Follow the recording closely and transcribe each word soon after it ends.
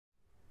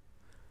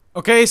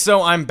Okay,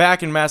 so I'm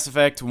back in Mass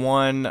Effect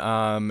 1,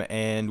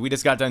 and we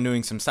just got done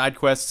doing some side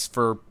quests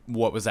for,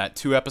 what was that,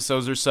 2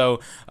 episodes or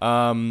so,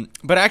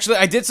 but actually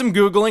I did some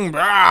Googling,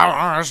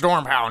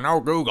 TheStormPow,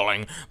 no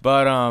Googling,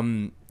 but,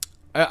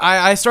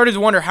 I started to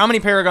wonder how many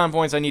Paragon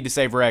points I need to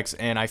save Rex,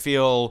 and I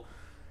feel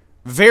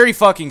very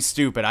fucking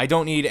stupid. I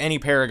don't need any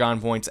Paragon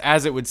points,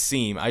 as it would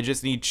seem. I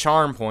just need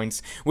Charm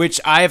points,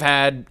 which I've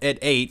had at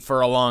 8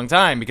 for a long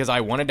time, because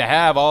I wanted to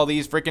have all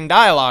these freaking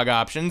dialogue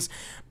options,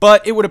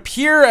 but it would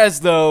appear as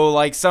though,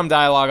 like, some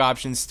dialogue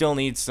options still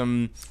need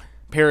some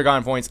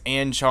Paragon points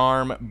and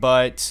Charm,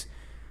 but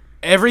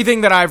everything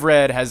that I've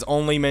read has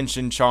only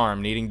mentioned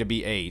Charm needing to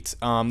be 8.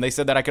 They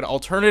said that I could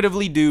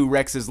alternatively do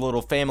Rex's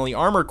little family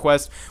armor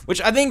quest,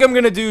 which I think I'm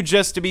gonna do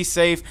just to be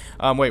safe.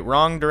 Wait,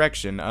 wrong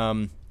direction.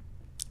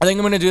 I think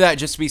I'm going to do that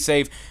just to be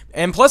safe,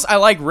 and plus I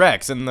like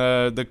Rex, and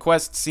the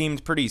quest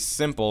seemed pretty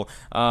simple.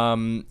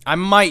 I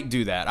might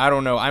do that. I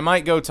don't know. I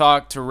might go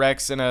talk to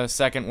Rex in a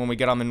second when we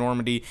get on the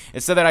Normandy.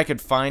 It said that I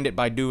could find it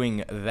by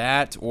doing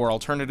that, or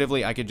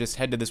alternatively, I could just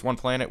head to this one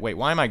planet. Wait,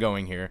 why am I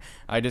going here?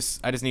 I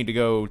just need to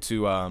go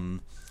to,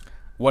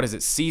 what is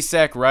it,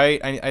 C-Sec, right?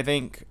 I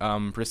think,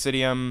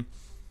 Presidium,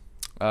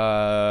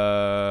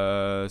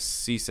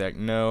 C-Sec.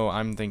 No,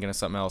 I'm thinking of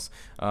something else.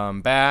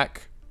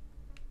 Back.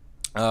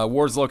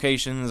 Wars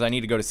locations, I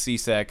need to go to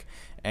C-Sec,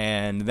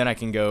 and then I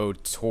can go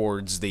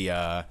towards the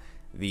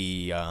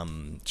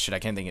shit, I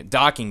can't think of it,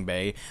 docking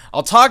bay.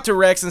 I'll talk to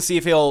Rex and see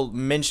if he'll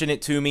mention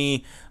it to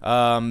me.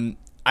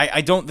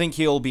 I don't think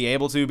he'll be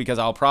able to, because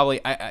I'll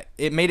probably,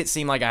 it made it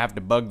seem like I have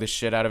to bug the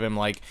shit out of him,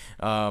 like,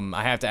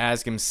 I have to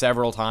ask him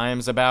several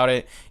times about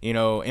it, you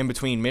know, in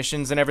between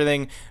missions and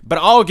everything, but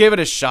I'll give it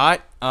a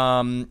shot.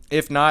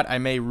 If not, I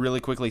may really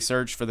quickly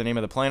search for the name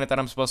of the planet that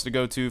I'm supposed to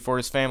go to for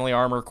his family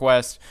armor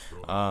quest,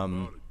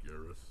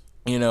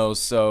 you know,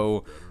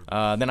 so,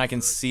 then I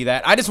can see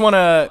that. I just want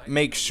to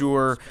make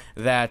sure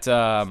that,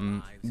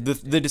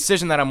 the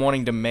decision that I'm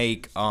wanting to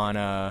make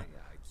on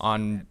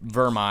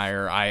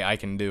Virmire, I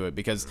can do it,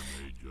 because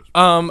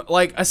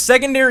like, a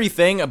secondary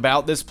thing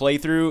about this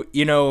playthrough,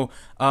 you know,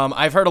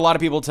 I've heard a lot of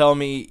people tell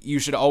me you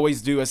should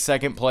always do a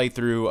second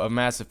playthrough of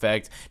Mass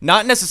Effect,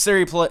 not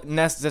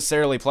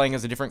necessarily playing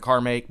as a different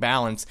car make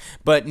balance,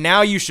 but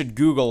now you should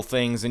Google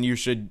things, and you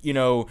should, you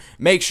know,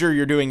 make sure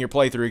you're doing your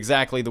playthrough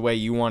exactly the way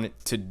you want it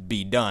to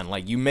be done.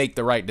 Like, you make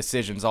the right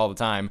decisions all the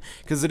time,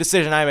 because the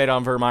decision I made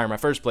on Virmire my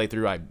first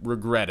playthrough, I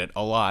regret it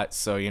a lot,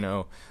 so, you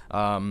know,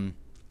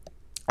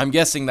 I'm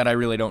guessing that I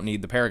really don't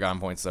need the Paragon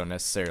points, though,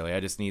 necessarily.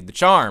 I just need the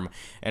Charm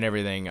and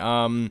everything.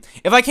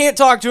 If I can't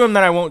talk to him,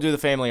 then I won't do the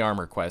family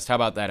armor quest. How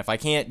about that? If I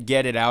can't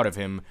get it out of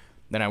him,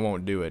 then I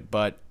won't do it.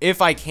 But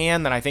if I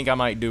can, then I think I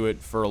might do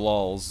it for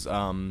lulz.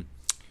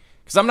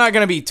 Because I'm not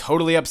going to be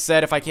totally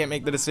upset if I can't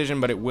make the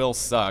decision, but it will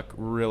suck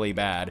really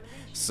bad.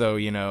 So,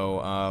 you know,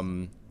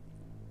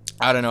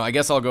 I don't know. I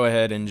guess I'll go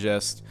ahead and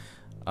just...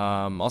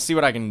 I'll see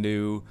what I can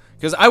do,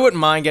 because I wouldn't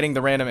mind getting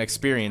the random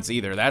experience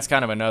either. That's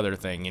kind of another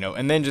thing, you know,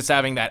 and then just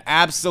having that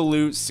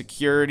absolute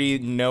security,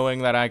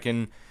 knowing that I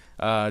can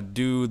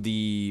do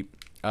the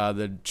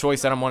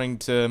choice that I'm wanting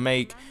to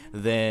make,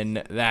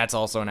 then that's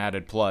also an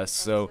added plus.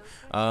 So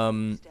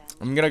I'm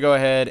gonna go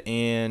ahead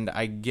and,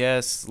 I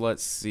guess,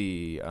 let's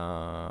see,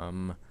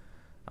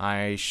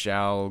 I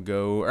shall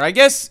go, or I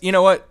guess, you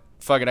know what,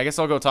 fuck it, I guess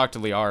I'll go talk to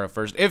Liara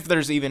first, if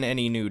there's even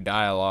any new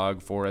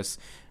dialogue for us.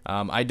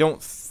 I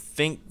don't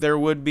think there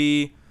would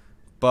be,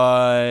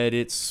 but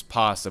it's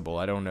possible.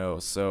 I don't know.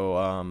 So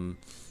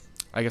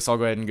I guess I'll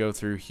go ahead and go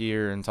through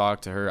here and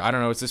talk to her. I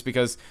don't know. It's just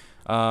because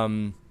I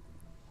don't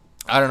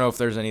know if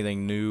there's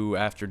anything new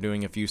after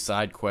doing a few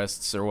side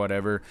quests or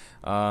whatever.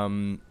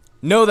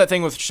 No, that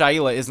thing with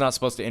Shaila is not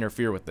supposed to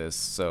interfere with this.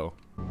 So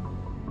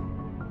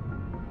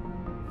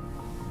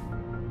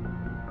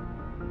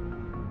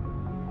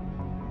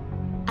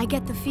I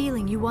get the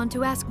feeling you want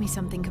to ask me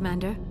something,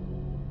 Commander.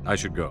 I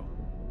should go.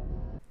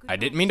 I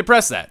didn't mean to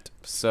press that,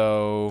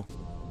 so...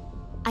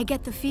 I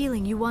get the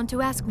feeling you want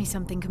to ask me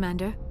something,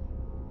 Commander.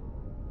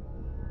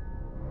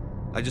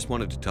 I just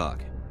wanted to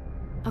talk.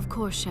 Of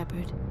course,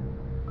 Shepard.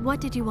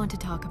 What did you want to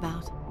talk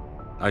about?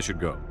 I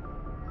should go.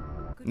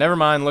 Never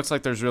mind, looks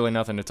like there's really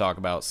nothing to talk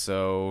about,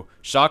 so...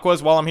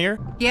 Shakwas, while I'm here?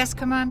 Yes,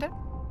 Commander?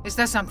 Is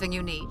there something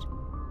you need?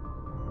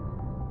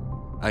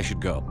 I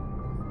should go.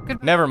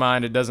 Never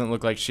mind, it doesn't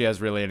look like she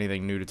has really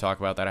anything new to talk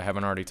about that I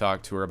haven't already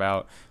talked to her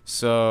about.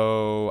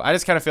 So, I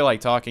just kind of feel like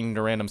talking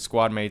to random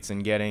squad mates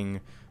and getting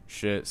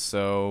shit,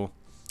 so...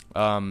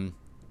 though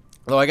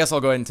I guess I'll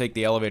go ahead and take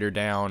the elevator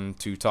down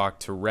to talk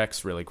to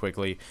Rex really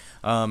quickly.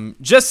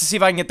 Just to see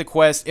if I can get the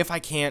quest. If I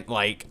can't,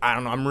 like, I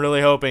don't know, I'm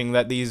really hoping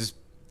that these,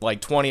 like,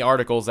 20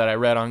 articles that I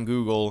read on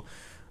Google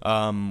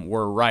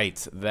were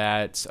right.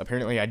 That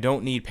apparently I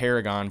don't need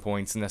Paragon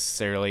points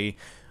necessarily.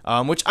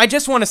 Which I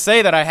just want to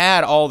say that I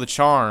had all the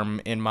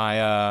Charm in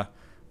my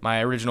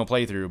my original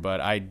playthrough,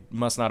 but I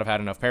must not have had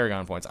enough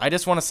Paragon points. I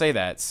just want to say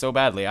that so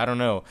badly. I don't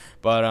know,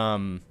 but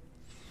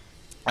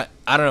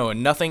I don't know.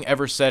 Nothing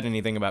ever said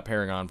anything about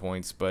Paragon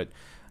points, but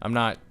I'm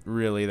not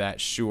really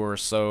that sure.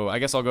 So I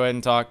guess I'll go ahead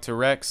and talk to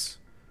Rex.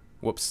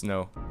 Whoops,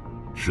 no.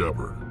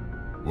 Shepard,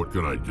 What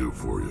can I do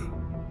for you?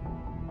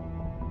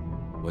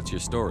 What's your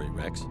story,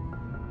 Rex?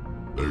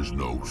 There's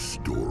no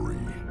story.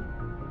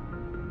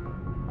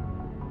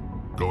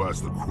 Go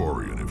ask the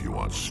Quarian if you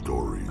want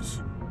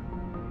stories.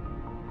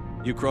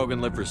 You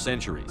Krogan live for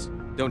centuries.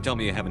 Don't tell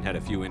me you haven't had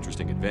a few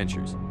interesting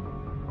adventures.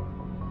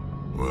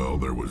 Well,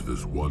 there was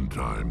this one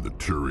time the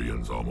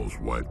Turians almost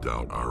wiped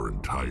out our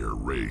entire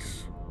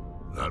race.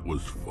 That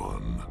was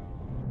fun.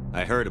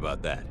 I heard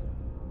about that.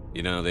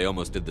 You know, they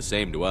almost did the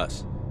same to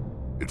us.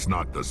 It's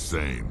not the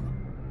same.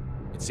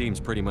 It seems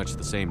pretty much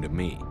the same to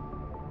me.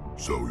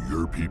 So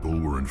your people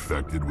were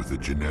infected with a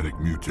genetic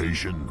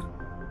mutation?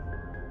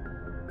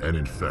 An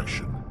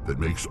infection that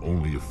makes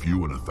only a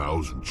few in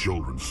 1,000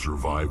 children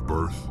survive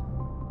birth?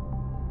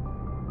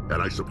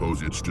 And I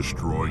suppose it's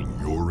destroying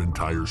your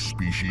entire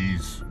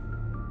species?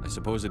 I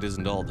suppose it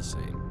isn't all the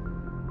same.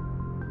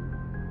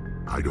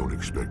 I don't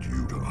expect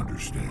you to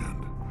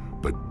understand,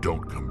 but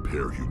don't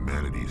compare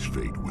humanity's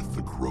fate with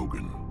the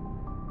Krogan.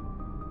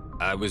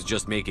 I was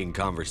just making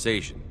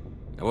conversation.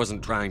 I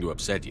wasn't trying to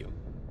upset you.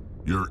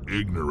 Your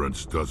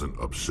ignorance doesn't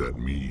upset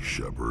me,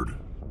 Shepard.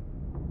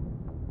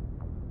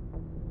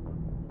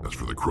 As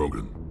for the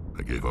Krogan,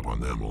 I gave up on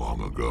them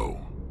long ago.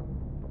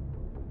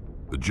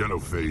 The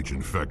genophage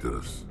infected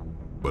us,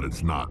 but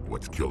it's not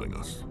what's killing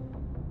us.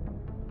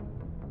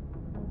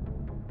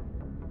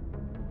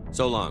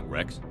 So long,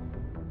 Rex.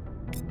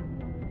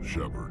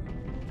 Shepard.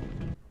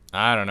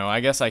 I don't know. I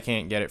guess I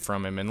can't get it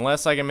from him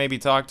unless I can maybe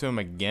talk to him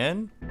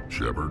again.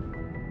 Shepard.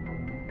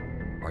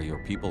 Are your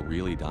people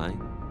really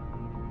dying?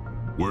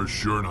 We're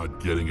sure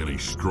not getting any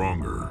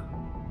stronger.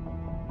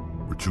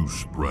 We're too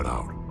spread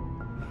out.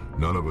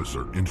 None of us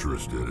are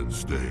interested in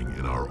staying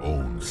in our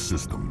own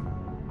system.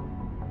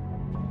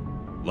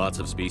 Lots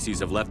of species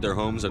have left their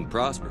homes and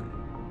prospered.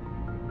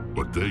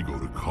 But they go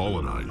to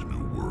colonize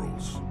new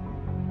worlds.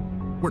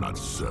 We're not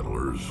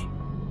settlers.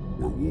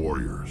 We're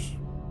warriors.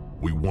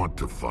 We want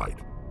to fight.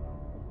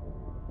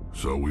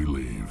 So we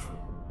leave.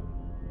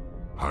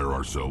 Hire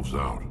ourselves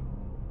out.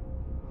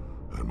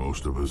 And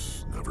most of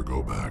us never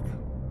go back.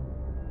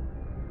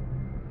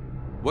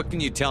 What can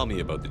you tell me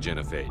about the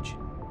genophage?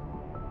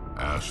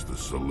 Ask the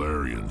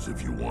Solarians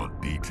if you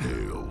want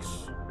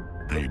details.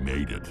 They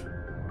made it.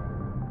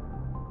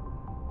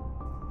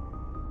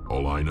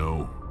 All I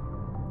know,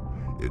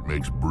 it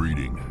makes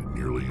breeding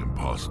nearly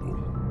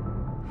impossible.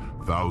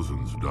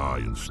 Thousands die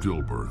in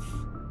stillbirth,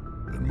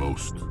 and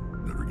most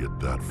never get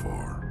that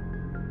far.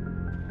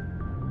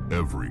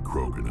 Every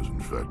Krogan is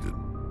infected,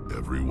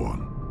 every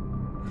one,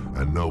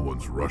 and no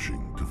one's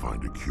rushing to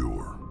find a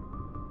cure.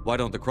 Why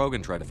don't the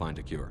Krogan try to find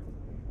a cure?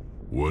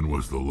 When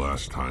was the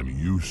last time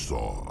you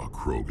saw a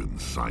Krogan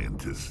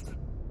scientist?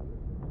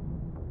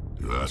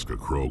 You ask a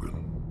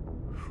Krogan,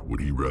 would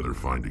he rather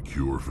find a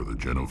cure for the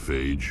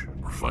genophage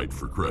or fight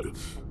for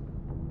credits?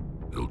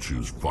 He'll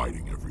choose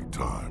fighting every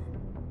time.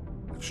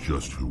 It's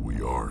just who we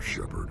are,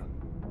 Shepard.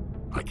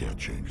 I can't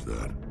change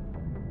that.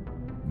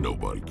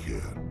 Nobody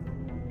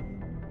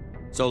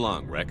can. So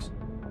long, Rex.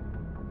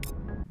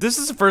 This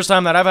is the first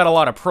time that I've had a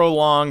lot of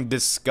prolonged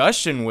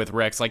discussion with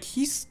Rex. Like,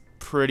 he's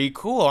pretty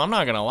cool. I'm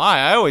not gonna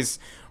lie.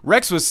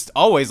 Rex was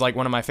always like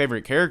one of my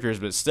favorite characters,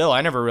 but still,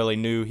 I never really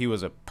knew he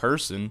was a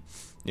person,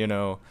 you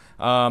know.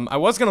 I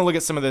was gonna look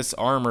at some of this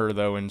armor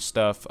though and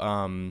stuff.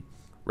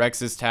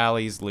 Rex's,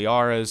 Tally's,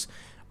 Liara's.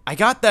 I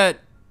got that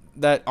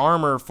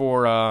armor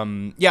for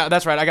yeah,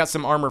 that's right. I got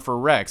some armor for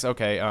Rex.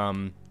 Okay.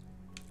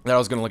 That I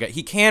was gonna look at.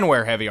 He can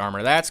wear heavy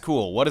armor. That's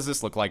cool. What does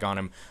this look like on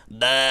him?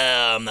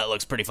 Damn, that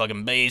looks pretty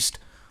fucking beast.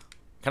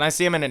 Can I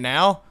see him in it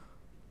now?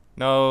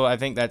 No, I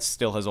think that's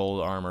still his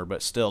old armor,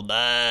 but still,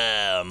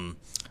 damn.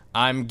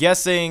 I'm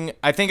guessing,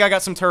 I think I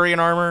got some Turian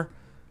armor.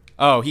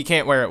 Oh, he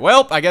can't wear it.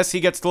 Well, I guess he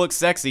gets to look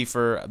sexy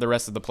for the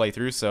rest of the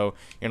playthrough, so,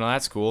 you know,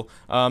 that's cool.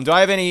 Do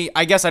I have any,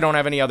 I guess I don't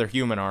have any other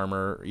human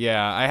armor.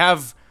 Yeah, I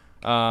have,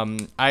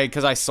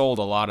 because I sold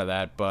a lot of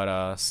that,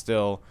 but,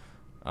 still,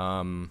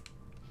 alright,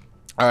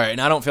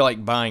 and I don't feel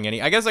like buying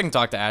any. I guess I can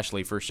talk to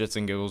Ashley for shits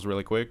and giggles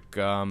really quick.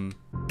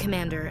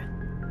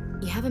 Commander,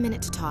 you have a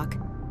minute to talk.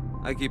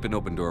 I keep an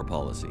open door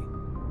policy.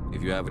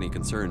 If you have any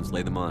concerns,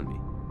 lay them on me.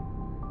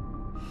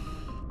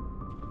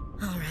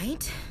 All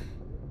right.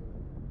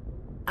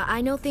 I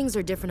know things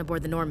are different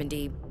aboard the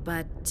Normandy,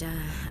 but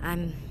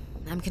I'm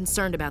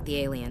concerned about the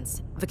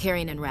aliens,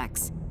 Vicarian and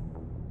Rex.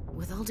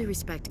 With all due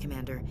respect,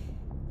 Commander,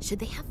 should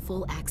they have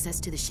full access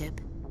to the ship?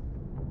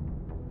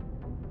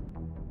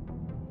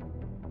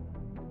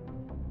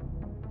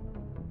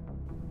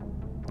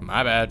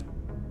 My bad.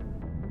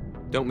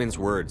 Don't mince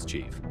words,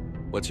 Chief.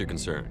 What's your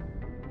concern?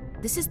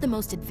 This is the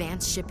most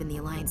advanced ship in the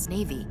Alliance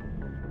Navy.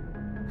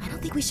 I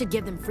don't think we should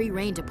give them free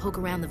rein to poke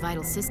around the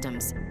vital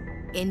systems.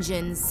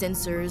 Engines,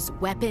 sensors,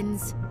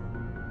 weapons.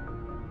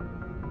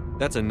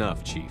 That's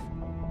enough, Chief.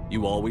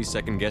 You always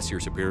second-guess your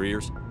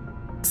superiors?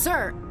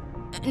 Sir!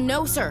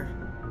 No, sir.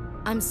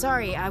 I'm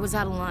sorry, I was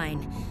out of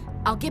line.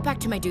 I'll get back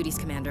to my duties,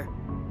 Commander.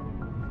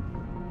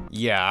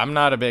 Yeah, I'm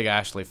not a big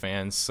Ashley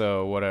fan,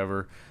 so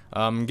whatever.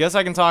 Guess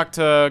I can talk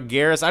to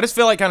Garrus. I just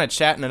feel like kind of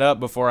chatting it up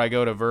before I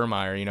go to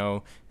Virmire, you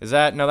know. Is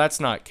that... No, that's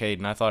not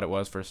Caden. I thought it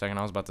was for a second.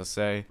 I was about to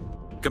say.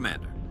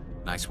 Commander,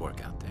 nice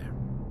work out there.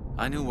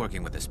 I knew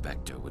working with a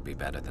Spectre would be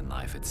better than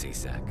life at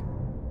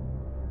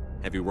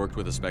CSEC. Have you worked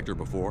with a Spectre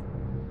before?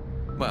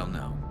 Well,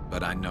 no,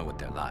 but I know what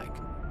they're like.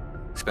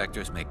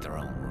 Spectres make their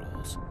own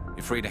rules.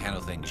 You're free to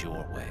handle things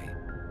your way.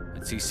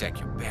 At CSEC,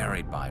 you're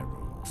buried by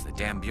rules. The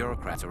damn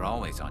bureaucrats are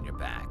always on your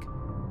back.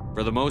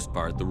 For the most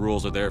part, the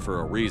rules are there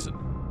for a reason.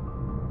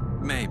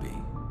 Maybe.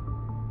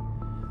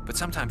 But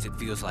sometimes it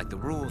feels like the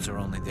rules are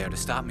only there to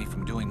stop me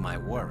from doing my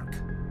work.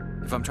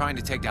 If I'm trying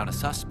to take down a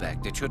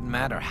suspect, it shouldn't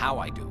matter how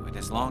I do it,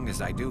 as long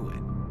as I do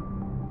it.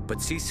 But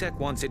CSEC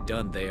wants it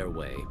done their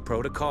way.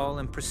 Protocol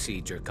and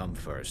procedure come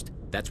first.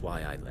 That's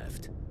why I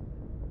left.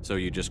 So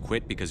you just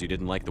quit because you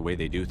didn't like the way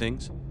they do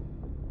things?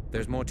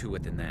 There's more to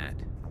it than that.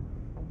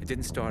 It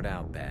didn't start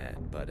out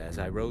bad, but as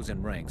I rose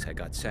in ranks, I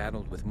got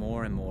saddled with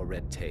more and more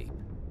red tape.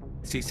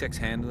 CSEC's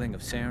handling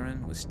of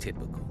Saren was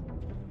typical.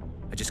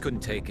 I just couldn't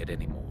take it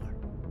anymore.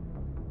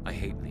 I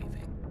hate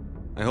leaving.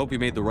 I hope you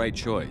made the right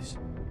choice.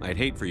 I'd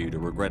hate for you to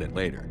regret it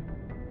later.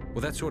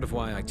 Well, that's sort of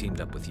why I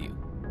teamed up with you.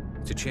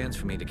 It's a chance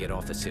for me to get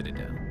off the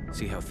Citadel,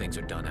 see how things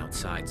are done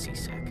outside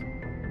CSEC.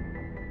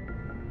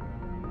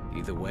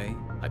 Either way,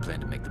 I plan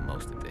to make the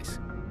most of this.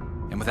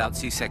 And without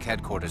CSEC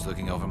headquarters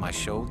looking over my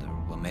shoulder,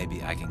 well,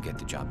 maybe I can get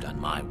the job done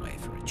my way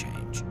for a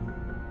change.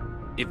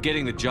 If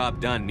getting the job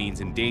done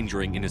means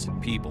endangering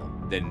innocent people,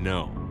 then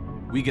no.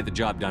 We get the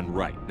job done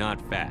right, not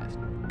fast.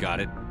 Got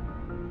it?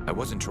 I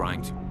wasn't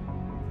trying to.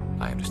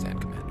 I understand,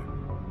 Commander.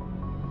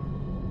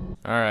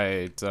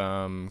 Alright,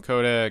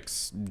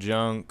 Codex,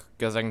 Junk.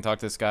 Guess I can talk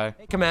to this guy.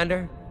 Hey,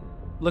 Commander.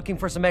 Looking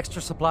for some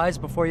extra supplies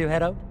before you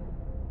head out?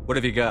 What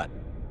have you got?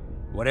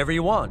 Whatever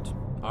you want.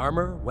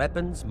 Armor,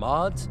 weapons,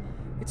 mods.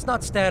 It's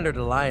not standard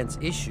Alliance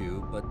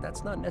issue, but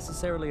that's not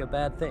necessarily a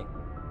bad thing.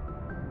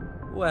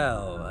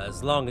 Well,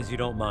 as long as you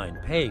don't mind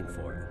paying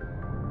for it.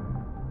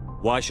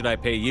 Why should I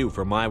pay you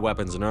for my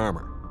weapons and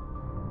armor?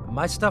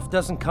 My stuff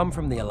doesn't come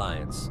from the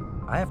Alliance.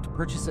 I have to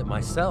purchase it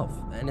myself,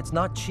 and it's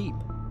not cheap.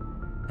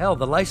 Hell,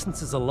 the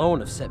licenses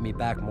alone have set me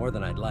back more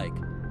than I'd like.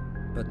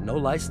 But no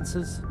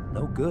licenses,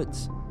 no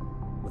goods.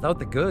 Without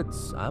the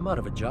goods, I'm out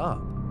of a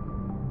job.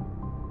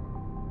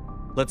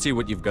 Let's see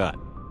what you've got.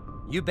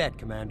 You bet,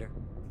 Commander.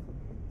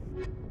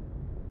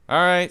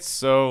 Alright,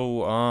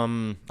 so,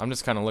 I'm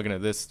just kind of looking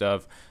at this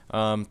stuff.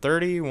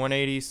 30,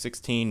 180,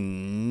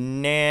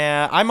 16,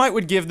 nah. I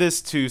would give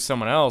this to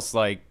someone else,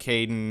 like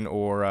Caden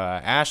or,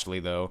 Ashley,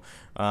 though.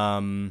 I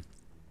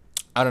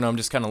don't know, I'm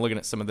just kind of looking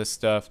at some of this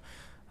stuff.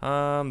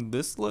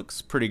 This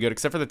looks pretty good,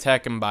 except for the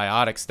tech and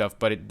biotic stuff,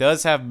 but it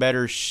does have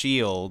better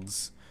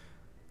shields.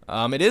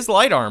 It is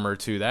light armor,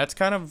 too. That's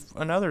kind of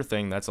another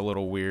thing that's a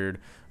little weird.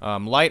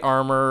 Light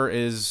armor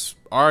is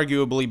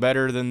arguably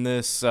better than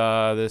this,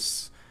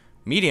 this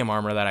medium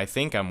armor that I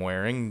think I'm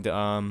wearing.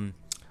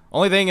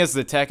 Only thing is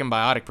the tech and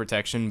biotic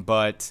protection,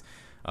 but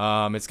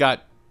it's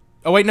got...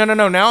 Oh wait, no.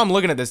 Now I'm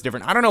looking at this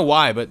different. I don't know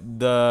why, but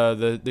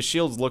the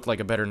shields look like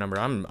a better number.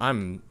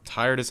 I'm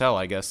tired as hell,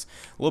 I guess.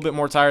 A little bit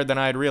more tired than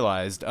I had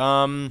realized.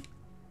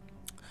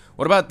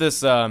 What about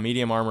this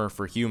medium armor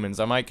for humans?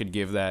 I might could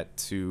give that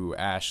to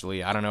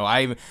Ashley. I don't know.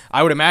 I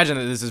would imagine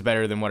that this is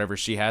better than whatever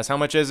she has. How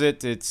much is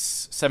it?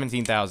 It's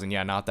 17,000.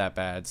 Yeah, not that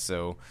bad.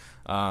 So,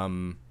 I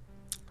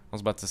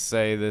was about to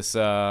say this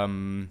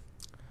light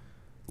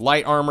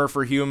armor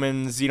for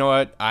humans. You know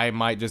what? I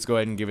might just go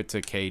ahead and give it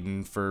to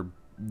Caden for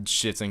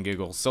shits and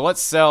giggles. So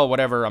let's sell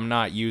whatever I'm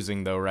not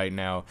using though right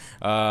now.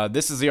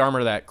 This is the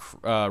armor that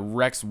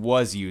Rex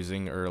was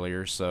using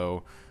earlier.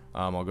 So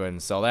I'll go ahead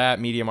and sell that.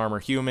 Medium armor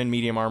human,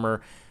 medium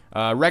armor.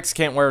 Rex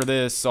can't wear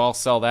this, so I'll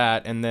sell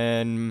that. And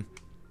then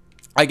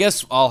I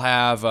guess I'll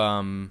have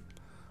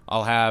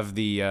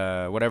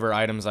the whatever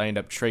items I end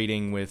up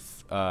trading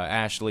with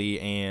Ashley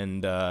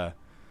and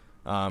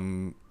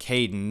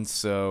Caden.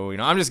 So, you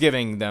know, I'm just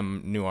giving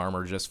them new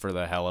armor just for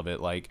the hell of it.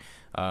 Like,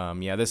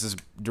 yeah, this is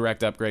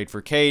direct upgrade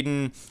for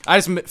Caden. I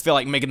just feel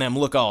like making them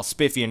look all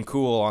spiffy and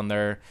cool on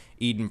their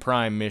Eden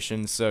Prime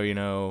mission. So, you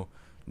know,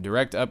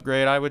 direct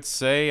upgrade, I would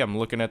say. I'm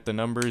looking at the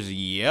numbers.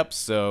 Yep,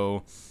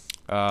 so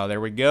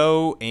there we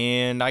go.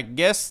 And I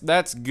guess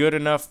that's good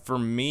enough for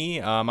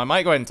me. I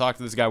might go ahead and talk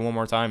to this guy one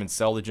more time and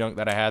sell the junk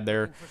that I had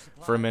there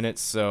for a minute.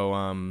 So,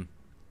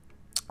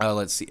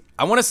 let's see.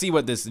 I want to see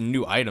what this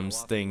new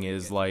items thing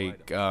is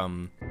like.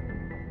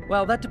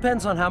 Well, that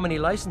depends on how many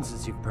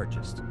licenses you've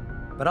purchased.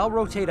 But I'll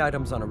rotate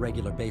items on a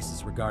regular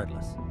basis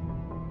regardless.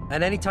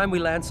 And anytime we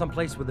land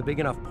someplace with a big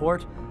enough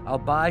port, I'll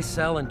buy,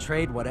 sell, and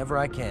trade whatever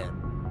I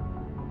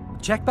can.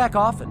 Check back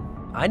often.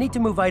 I need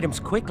to move items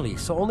quickly,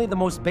 so only the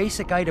most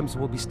basic items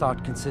will be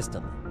stocked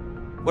consistently.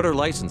 What are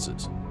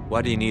licenses?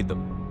 Why do you need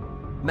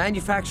them?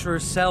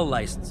 Manufacturers sell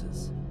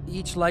licenses.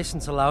 Each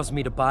license allows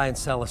me to buy and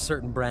sell a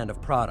certain brand of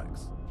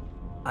products.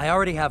 I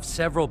already have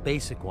several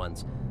basic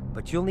ones,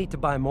 but you'll need to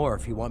buy more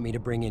if you want me to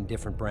bring in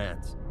different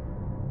brands.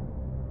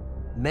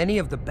 Many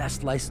of the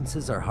best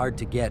licenses are hard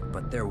to get,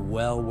 but they're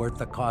well worth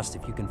the cost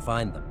if you can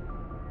find them.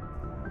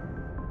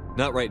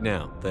 Not right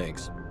now,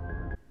 thanks.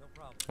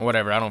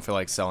 whatever. I don't feel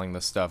like selling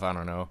this stuff. I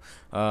don't know.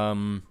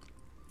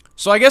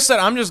 So I guess that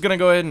I'm just going to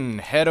go ahead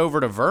and head over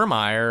to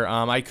Virmire.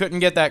 I couldn't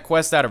get that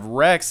quest out of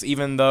Rex,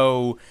 even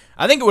though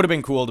I think it would have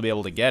been cool to be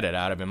able to get it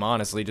out of him,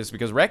 honestly, just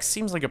because Rex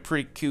seems like a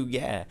pretty cool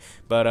guy.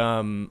 But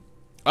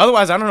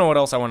otherwise, I don't know what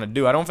else I want to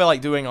do. I don't feel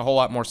like doing a whole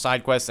lot more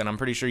side quests, and I'm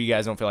pretty sure you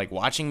guys don't feel like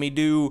watching me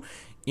do,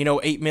 you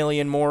know, 8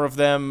 million more of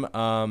them.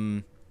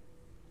 And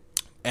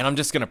I'm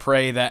just going to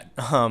pray that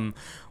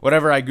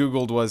whatever I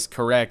Googled was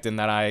correct, and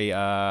that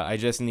I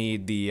just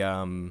need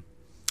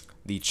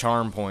the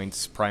charm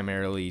points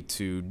primarily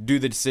to do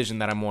the decision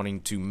that I'm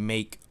wanting to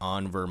make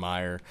on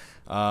Virmire.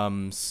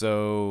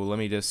 So let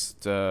me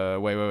just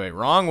wait,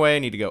 wrong way. I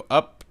need to go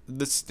up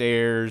the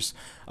stairs.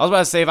 I was about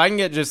to say, if I can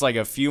get just like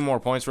a few more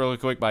points really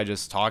quick by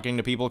just talking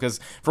to people, because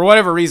for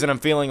whatever reason I'm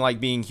feeling like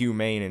being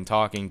humane and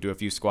talking to a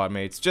few squad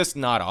mates, just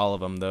not all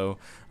of them though.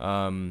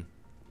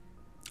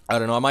 I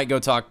don't know, I might go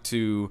talk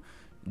to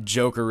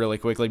Joker really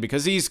quickly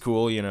because he's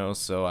cool, you know,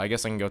 so I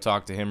guess I can go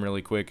talk to him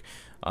really quick.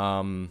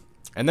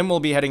 And then we'll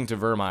be heading to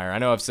Virmire. I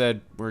know I've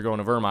said we're going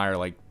to Virmire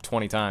like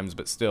 20 times,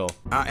 but still.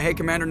 Hey,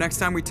 Commander, next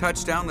time we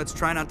touch down, let's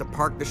try not to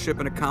park the ship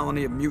in a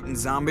colony of mutant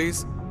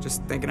zombies.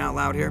 Just thinking out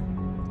loud here.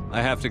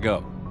 I have to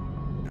go.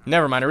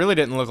 Never mind, it really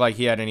didn't look like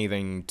he had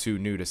anything too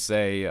new to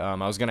say. I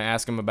was going to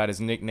ask him about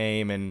his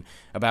nickname and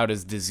about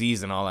his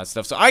disease and all that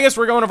stuff. So I guess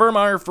we're going to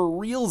Virmire for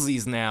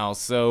realsies now,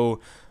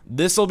 so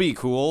this will be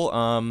cool.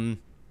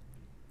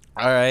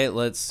 Alright,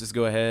 let's just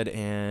go ahead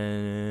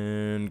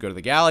and go to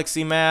the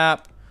galaxy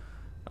map.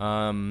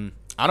 I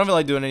don't feel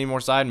like doing any more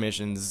side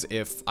missions.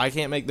 If I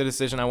can't make the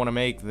decision I want to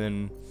make,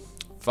 then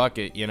fuck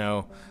it, you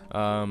know.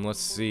 Let's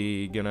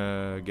see,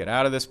 gonna get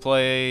out of this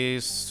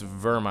place.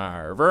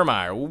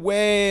 Virmire,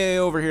 way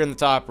over here in the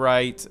top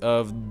right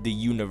of the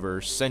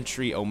universe.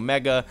 Sentry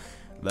Omega,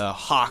 the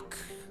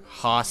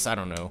Haas, I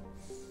don't know.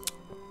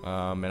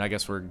 And I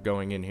guess we're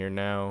going in here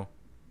now.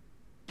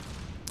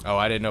 Oh,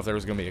 I didn't know if there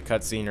was gonna be a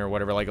cutscene or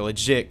whatever, like a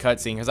legit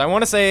cutscene, because I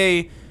want to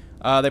say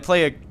they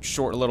play a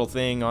short little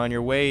thing on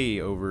your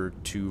way over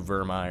to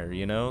Virmire,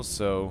 you know?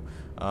 So,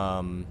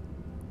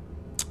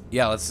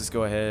 yeah, let's just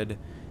go ahead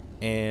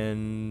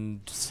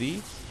and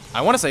see.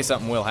 I want to say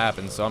something will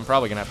happen, so I'm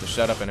probably going to have to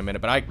shut up in a minute,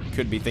 but I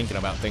could be thinking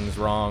about things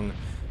wrong.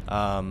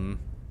 I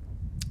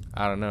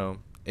don't know.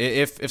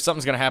 If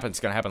something's going to happen, it's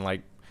going to happen,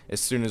 like, as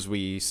soon as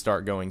we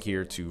start going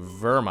here to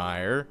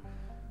Virmire.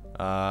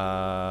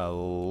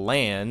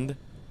 Land.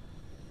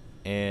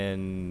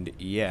 And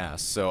yeah,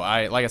 so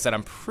like I said,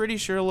 I'm pretty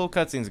sure a little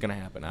cutscene's gonna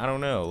happen. I don't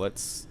know.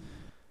 Let's.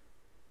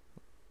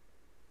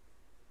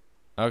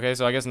 Okay,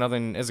 so I guess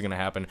nothing is gonna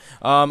happen.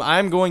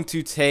 I'm going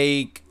to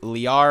take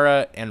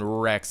Liara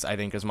and Rex, I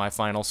think, as my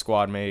final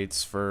squad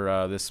mates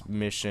for this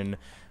mission.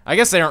 I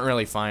guess they aren't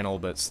really final,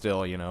 but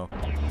still, you know.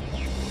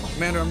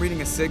 Commander, I'm reading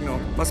a signal.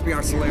 Must be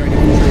our Solarian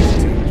infiltration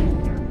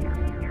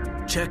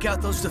team. Check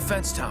out those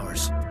defense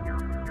towers.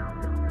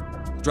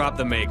 Drop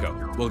the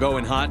Mako. We'll go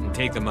in hot and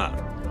take them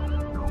out.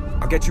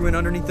 I'll get you in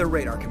underneath their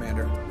radar,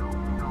 Commander.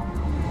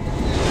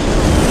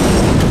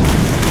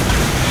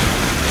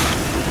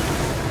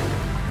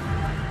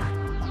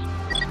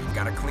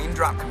 Got a clean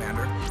drop,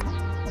 Commander.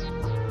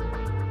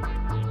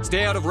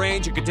 Stay out of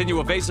range and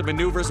continue evasive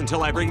maneuvers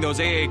until I bring those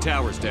AA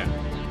towers down.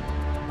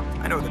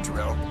 I know the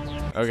drill.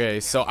 Okay,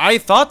 so I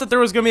thought that there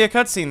was going to be a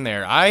cutscene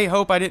there. I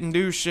hope I didn't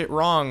do shit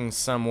wrong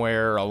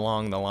somewhere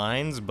along the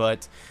lines,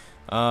 but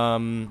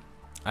I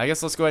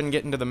guess let's go ahead and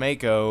get into the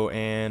Mako,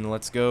 and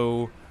let's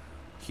go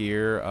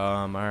here.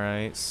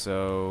 Alright,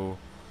 so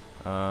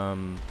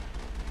alright,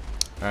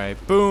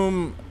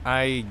 boom.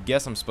 I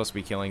guess I'm supposed to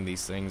be killing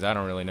these things. I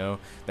don't really know.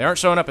 They aren't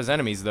showing up as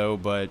enemies though,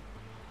 but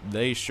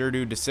they sure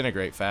do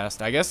disintegrate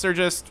fast. I guess they're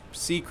just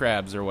sea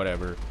crabs or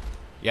whatever.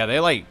 Yeah, they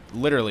like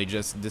literally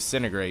just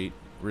disintegrate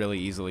really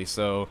easily.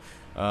 So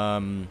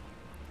alright,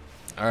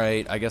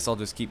 I guess I'll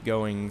just keep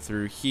going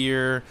through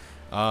here.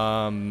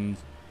 And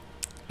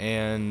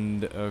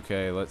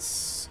okay,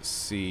 let's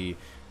see.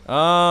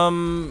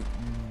 Boom.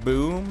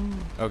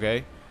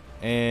 Okay.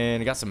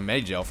 And I got some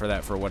med-gel for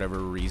that for whatever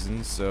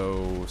reason.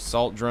 So,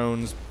 salt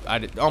drones.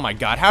 Oh my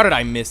god, how did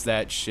I miss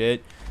that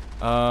shit?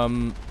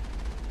 Go.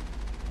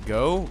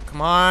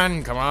 Come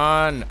on, come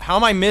on. How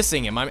am I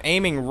missing him? I'm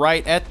aiming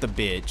right at the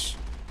bitch.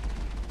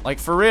 Like,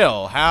 for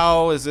real,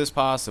 how is this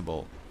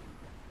possible?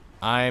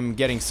 I'm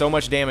getting so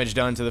much damage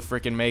done to the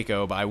frickin'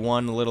 Mako by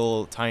one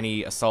little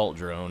tiny assault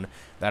drone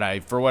that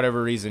I, for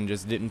whatever reason,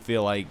 just didn't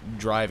feel like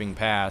driving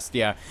past.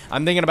 Yeah,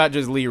 I'm thinking about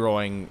just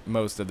Leroying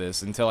most of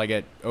this until I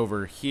get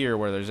over here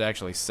where there's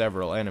actually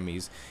several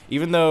enemies.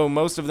 Even though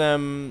most of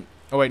them...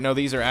 Oh, wait, no,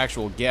 these are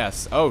actual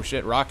guests. Oh,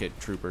 shit, rocket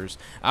troopers.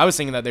 I was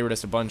thinking that they were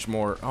just a bunch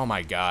more, oh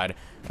my god,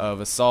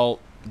 of assault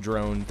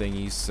drone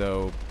thingies.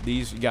 So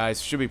these guys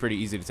should be pretty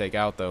easy to take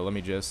out, though. Let me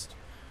just...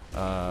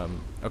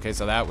 okay,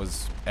 so that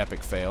was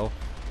epic fail.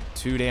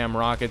 2 damn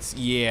rockets.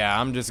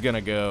 Yeah, I'm just gonna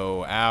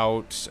go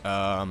out.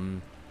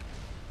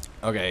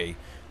 Okay,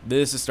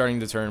 this is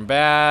starting to turn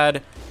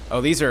bad.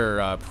 Oh, these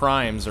are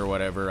primes or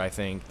whatever, I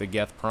think. The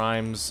Geth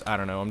primes. I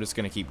don't know. I'm just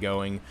gonna keep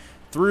going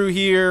through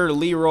here,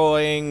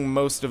 Leroying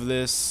most of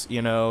this,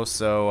 you know,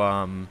 so,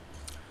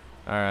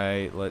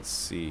 alright, let's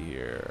see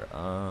here,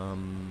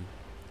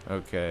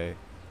 okay,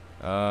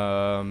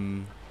 let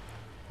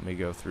me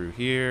go through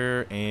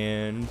here,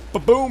 and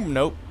boom,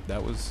 nope,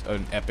 that was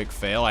an epic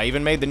fail. I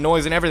even made the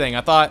noise and everything.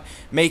 I thought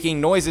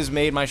making noises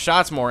made my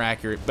shots more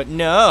accurate, but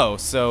no,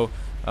 so,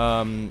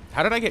 how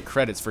did I get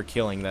credits for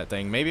killing that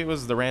thing? Maybe it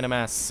was the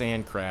random-ass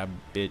sand crab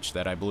bitch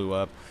that I blew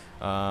up.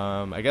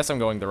 I guess I'm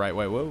going the right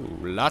way. Whoa,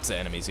 lots of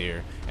enemies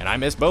here. And I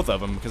missed both of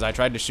them because I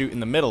tried to shoot in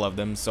the middle of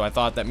them, so I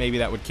thought that maybe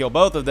that would kill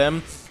both of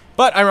them.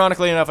 But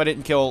ironically enough, I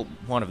didn't kill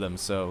one of them,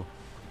 so,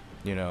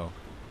 you know.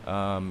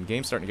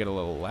 Game's starting to get a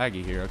little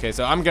laggy here. Okay,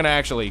 so I'm going to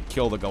actually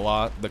kill the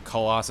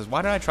Colossus.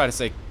 Why did I try to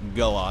say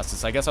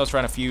Colossus? I guess I was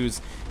trying to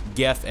fuse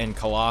Geth and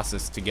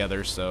Colossus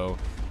together, so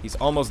he's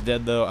almost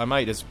dead, though. I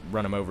might just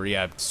run him over.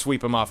 Yeah,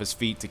 sweep him off his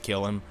feet to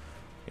kill him.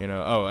 You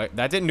know, oh,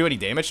 that didn't do any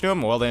damage to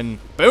him? Well, then,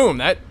 boom,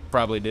 that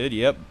probably did,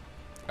 yep.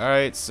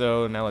 Alright,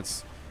 so now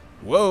let's,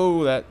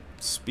 whoa, that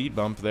speed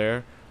bump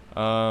there.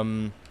 I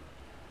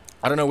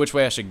don't know which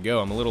way I should go.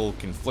 I'm a little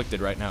conflicted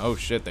right now. Oh,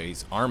 shit,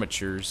 these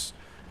armatures.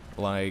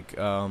 Like,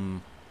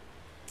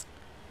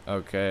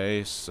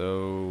 okay,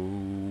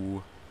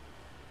 so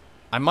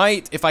I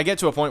might, if I get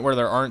to a point where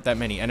there aren't that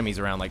many enemies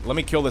around, like, let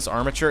me kill this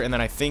armature, and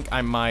then I think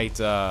I might,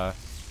 go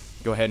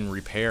ahead and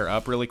repair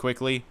up really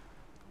quickly.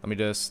 Let me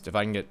just, if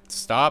I can get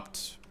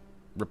stopped,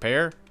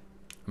 repair.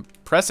 I'm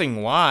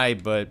pressing Y,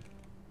 but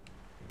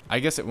I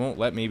guess it won't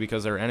let me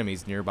because there are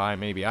enemies nearby,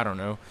 maybe, I don't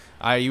know.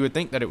 You would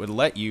think that it would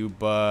let you,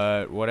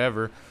 but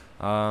whatever.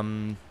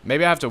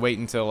 Maybe I have to wait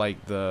until,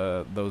 like,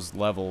 those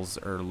levels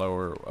are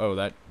lower. Oh,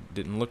 that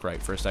didn't look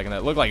right for a second.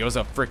 That looked like it was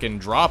a freaking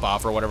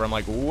drop-off or whatever. I'm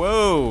like,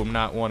 whoa, I'm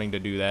not wanting to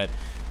do that.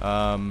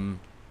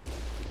 Alright,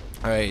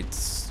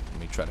 let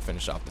me try to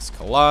finish off this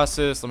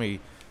Colossus. Let me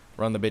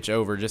run the bitch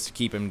over just to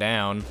keep him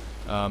down.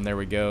 There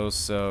we go.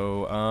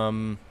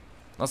 So,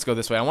 let's go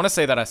this way. I want to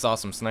say that I saw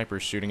some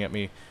snipers shooting at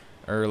me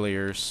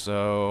earlier,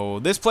 so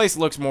this place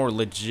looks more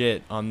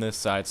legit on this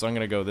side, so I'm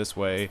gonna go this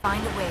way.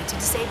 Find a way to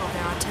disable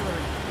their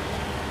artillery.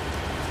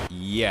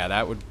 Yeah,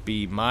 that would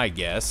be my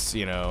guess,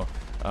 you know.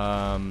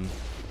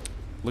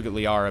 Look at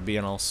Liara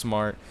being all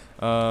smart.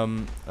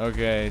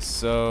 Okay,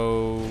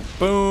 so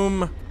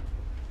boom.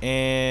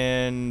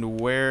 And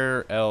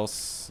where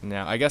else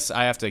now? I guess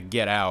I have to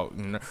get out.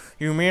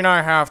 You mean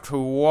I have to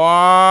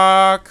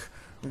walk?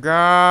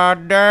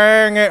 God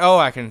dang it. Oh,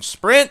 I can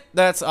sprint.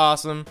 That's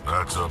awesome.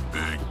 That's a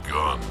big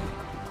gun.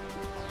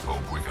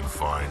 Hope we can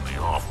find the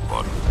off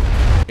button.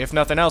 If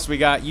nothing else, we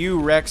got you,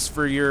 Rex,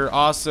 for your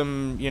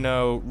awesome, you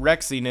know,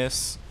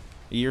 Rexiness.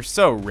 You're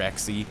so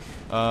Rexy.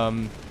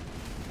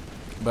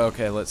 But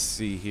okay, let's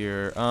see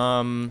here.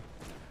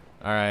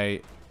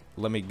 Alright.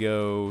 Let me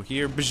go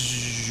here.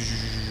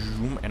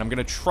 And I'm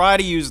gonna try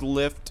to use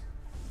lift.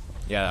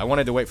 Yeah, I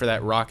wanted to wait for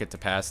that rocket to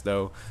pass,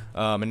 though.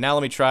 And now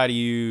let me try to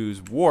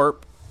use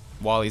warp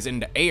while he's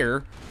into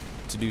air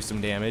to do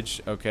some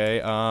damage.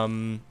 Okay,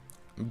 I'm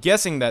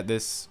guessing that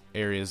this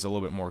area is a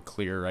little bit more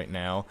clear right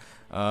now.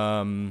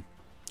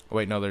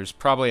 Wait, no, there's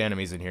probably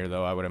enemies in here,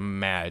 though, I would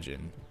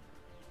imagine.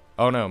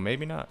 Oh, no,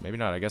 maybe not. Maybe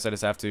not. I guess I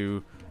just have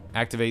to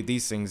activate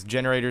these things.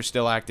 Generator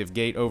still active.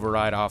 Gate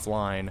override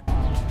offline.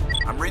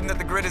 I'm reading that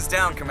the grid is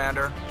down,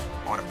 Commander.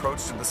 On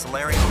approach to the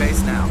Solarian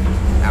base now.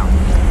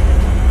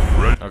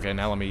 Out. Okay,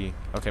 now let me...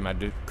 Okay, my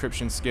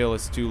decryption skill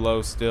is too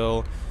low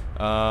still.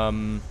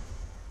 I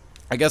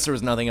guess there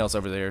was nothing else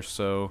over there,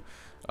 so...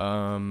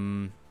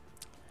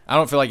 I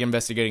don't feel like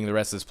investigating the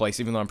rest of this place,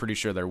 even though I'm pretty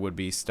sure there would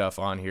be stuff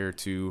on here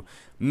to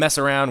mess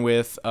around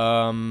with.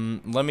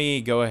 Let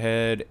me go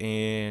ahead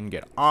and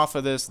get off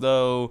of this,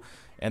 though,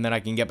 and then I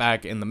can get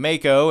back in the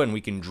Mako, and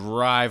we can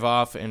drive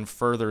off and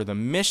further the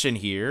mission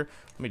here.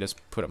 Let me just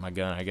put up my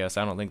gun, I guess.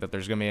 I don't think that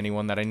there's going to be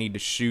anyone that I need to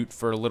shoot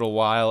for a little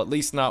while, at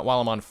least not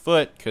while I'm on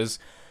foot, because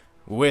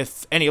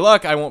with any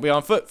luck, I won't be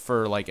on foot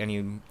for, like,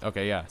 any...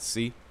 Okay, yeah,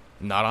 see?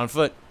 Not on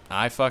foot.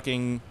 I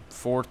fucking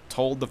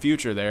foretold the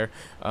future there.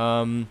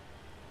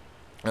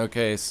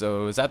 Okay,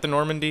 so is that the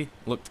Normandy?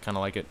 Looked kind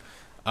of like it.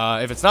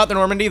 If it's not the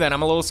Normandy, then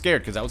I'm a little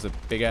scared because that was a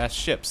big-ass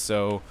ship.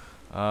 So,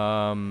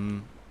 all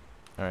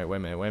right, wait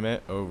a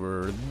minute.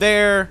 Over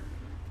there.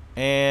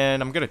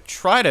 And I'm going to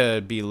try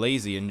to be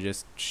lazy and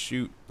just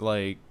shoot,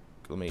 like,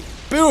 let me...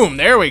 Boom!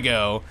 There we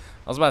go!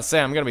 I was about to say,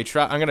 I'm going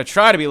to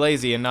try to be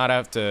lazy and not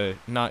have to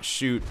not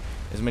shoot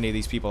as many of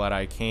these people that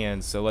I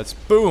can. So let's...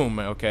 Boom!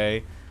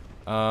 Okay.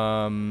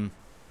 Well,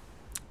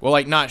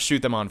 like, not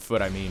shoot them on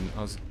foot, I mean.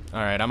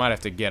 Alright, I might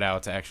have to get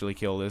out to actually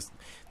kill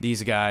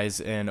these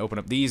guys and open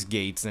up these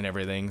gates and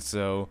everything.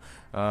 So,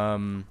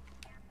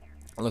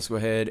 let's go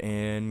ahead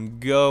and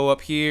go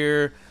up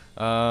here.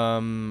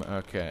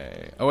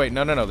 Okay. Oh, wait,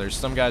 no. There's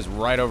some guys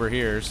right over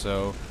here,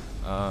 so,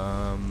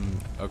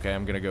 okay,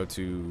 I'm gonna go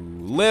to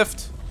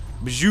lift.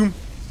 Bazoom.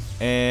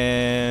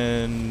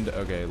 And,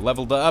 okay,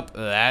 leveled up.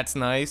 That's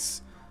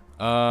nice.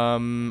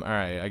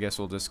 Alright, I guess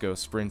we'll just go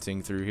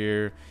sprinting through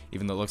here,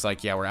 even though it looks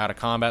like, yeah, we're out of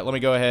combat. Let me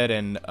go ahead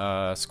and,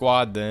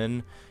 squad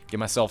then, get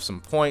myself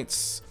some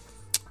points.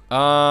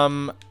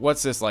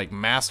 What's this, like,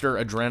 Master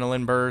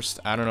Adrenaline Burst?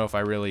 I don't know if I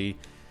really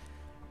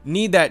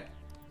need that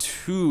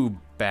too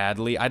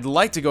badly. I'd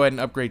like to go ahead and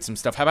upgrade some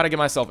stuff. How about I get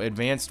myself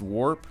Advanced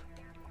Warp?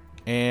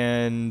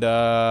 And,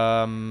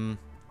 and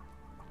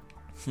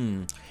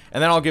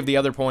then I'll give the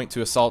other point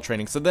to Assault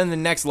Training. So then the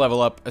next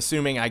level up,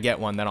 assuming I get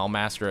one, then I'll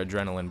Master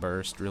Adrenaline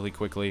Burst really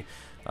quickly.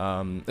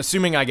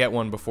 Assuming I get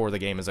one before the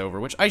game is over,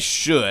 which I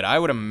should. I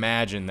would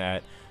imagine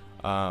that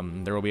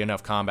there will be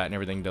enough combat and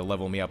everything to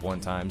level me up one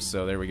time.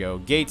 So there we go.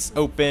 Gates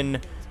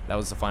open. That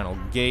was the final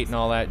gate and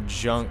all that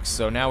junk.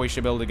 So now we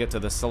should be able to get to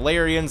the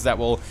Solarians that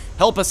will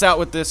help us out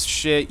with this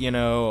shit, you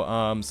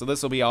know. So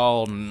this will be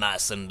all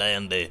nice and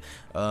dandy.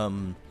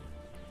 And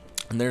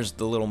there's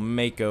the little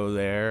Mako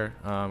there.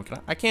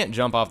 I can't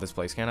jump off this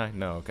place, can I?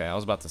 No, okay. I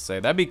was about to say,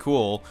 that'd be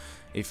cool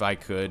if I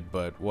could,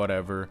 but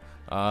whatever.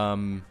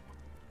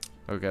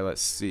 Okay,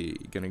 let's see.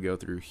 Gonna go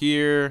through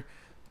here,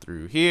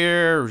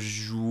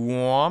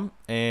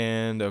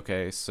 and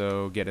okay,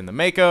 so get in the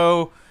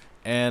Mako,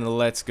 and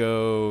let's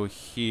go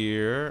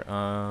here.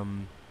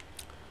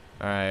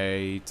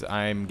 Alright,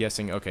 I'm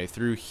guessing, okay,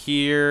 through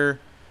here,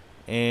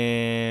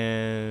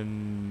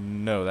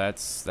 and no,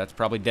 that's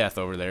probably death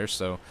over there,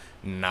 so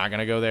not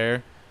gonna go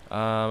there.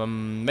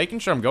 Making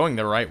sure I'm going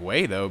the right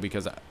way, though,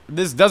 because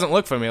this doesn't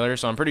look familiar,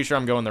 so I'm pretty sure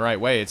I'm going the right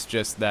way. It's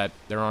just that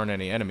there aren't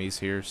any enemies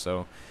here,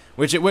 so,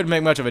 which it wouldn't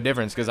make much of a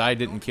difference, because I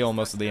didn't kill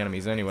most of the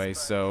enemies anyway,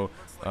 so,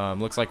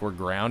 looks like we're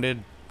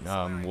grounded.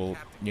 Well,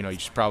 you know, you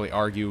should probably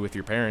argue with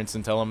your parents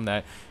and tell them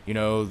that, you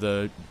know,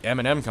 the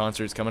Eminem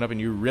concert's coming up and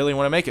you really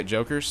want to make it,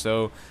 Joker.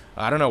 So,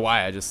 I don't know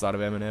why I just thought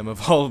of Eminem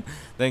of all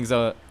things.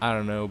 I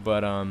don't know,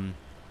 but,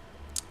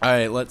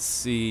 alright, let's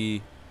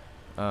see.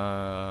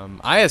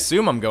 I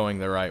assume I'm going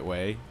the right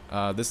way.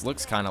 This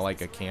looks kind of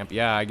like a camp.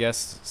 Yeah, I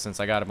guess since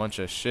I got a bunch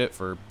of shit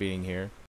for being here.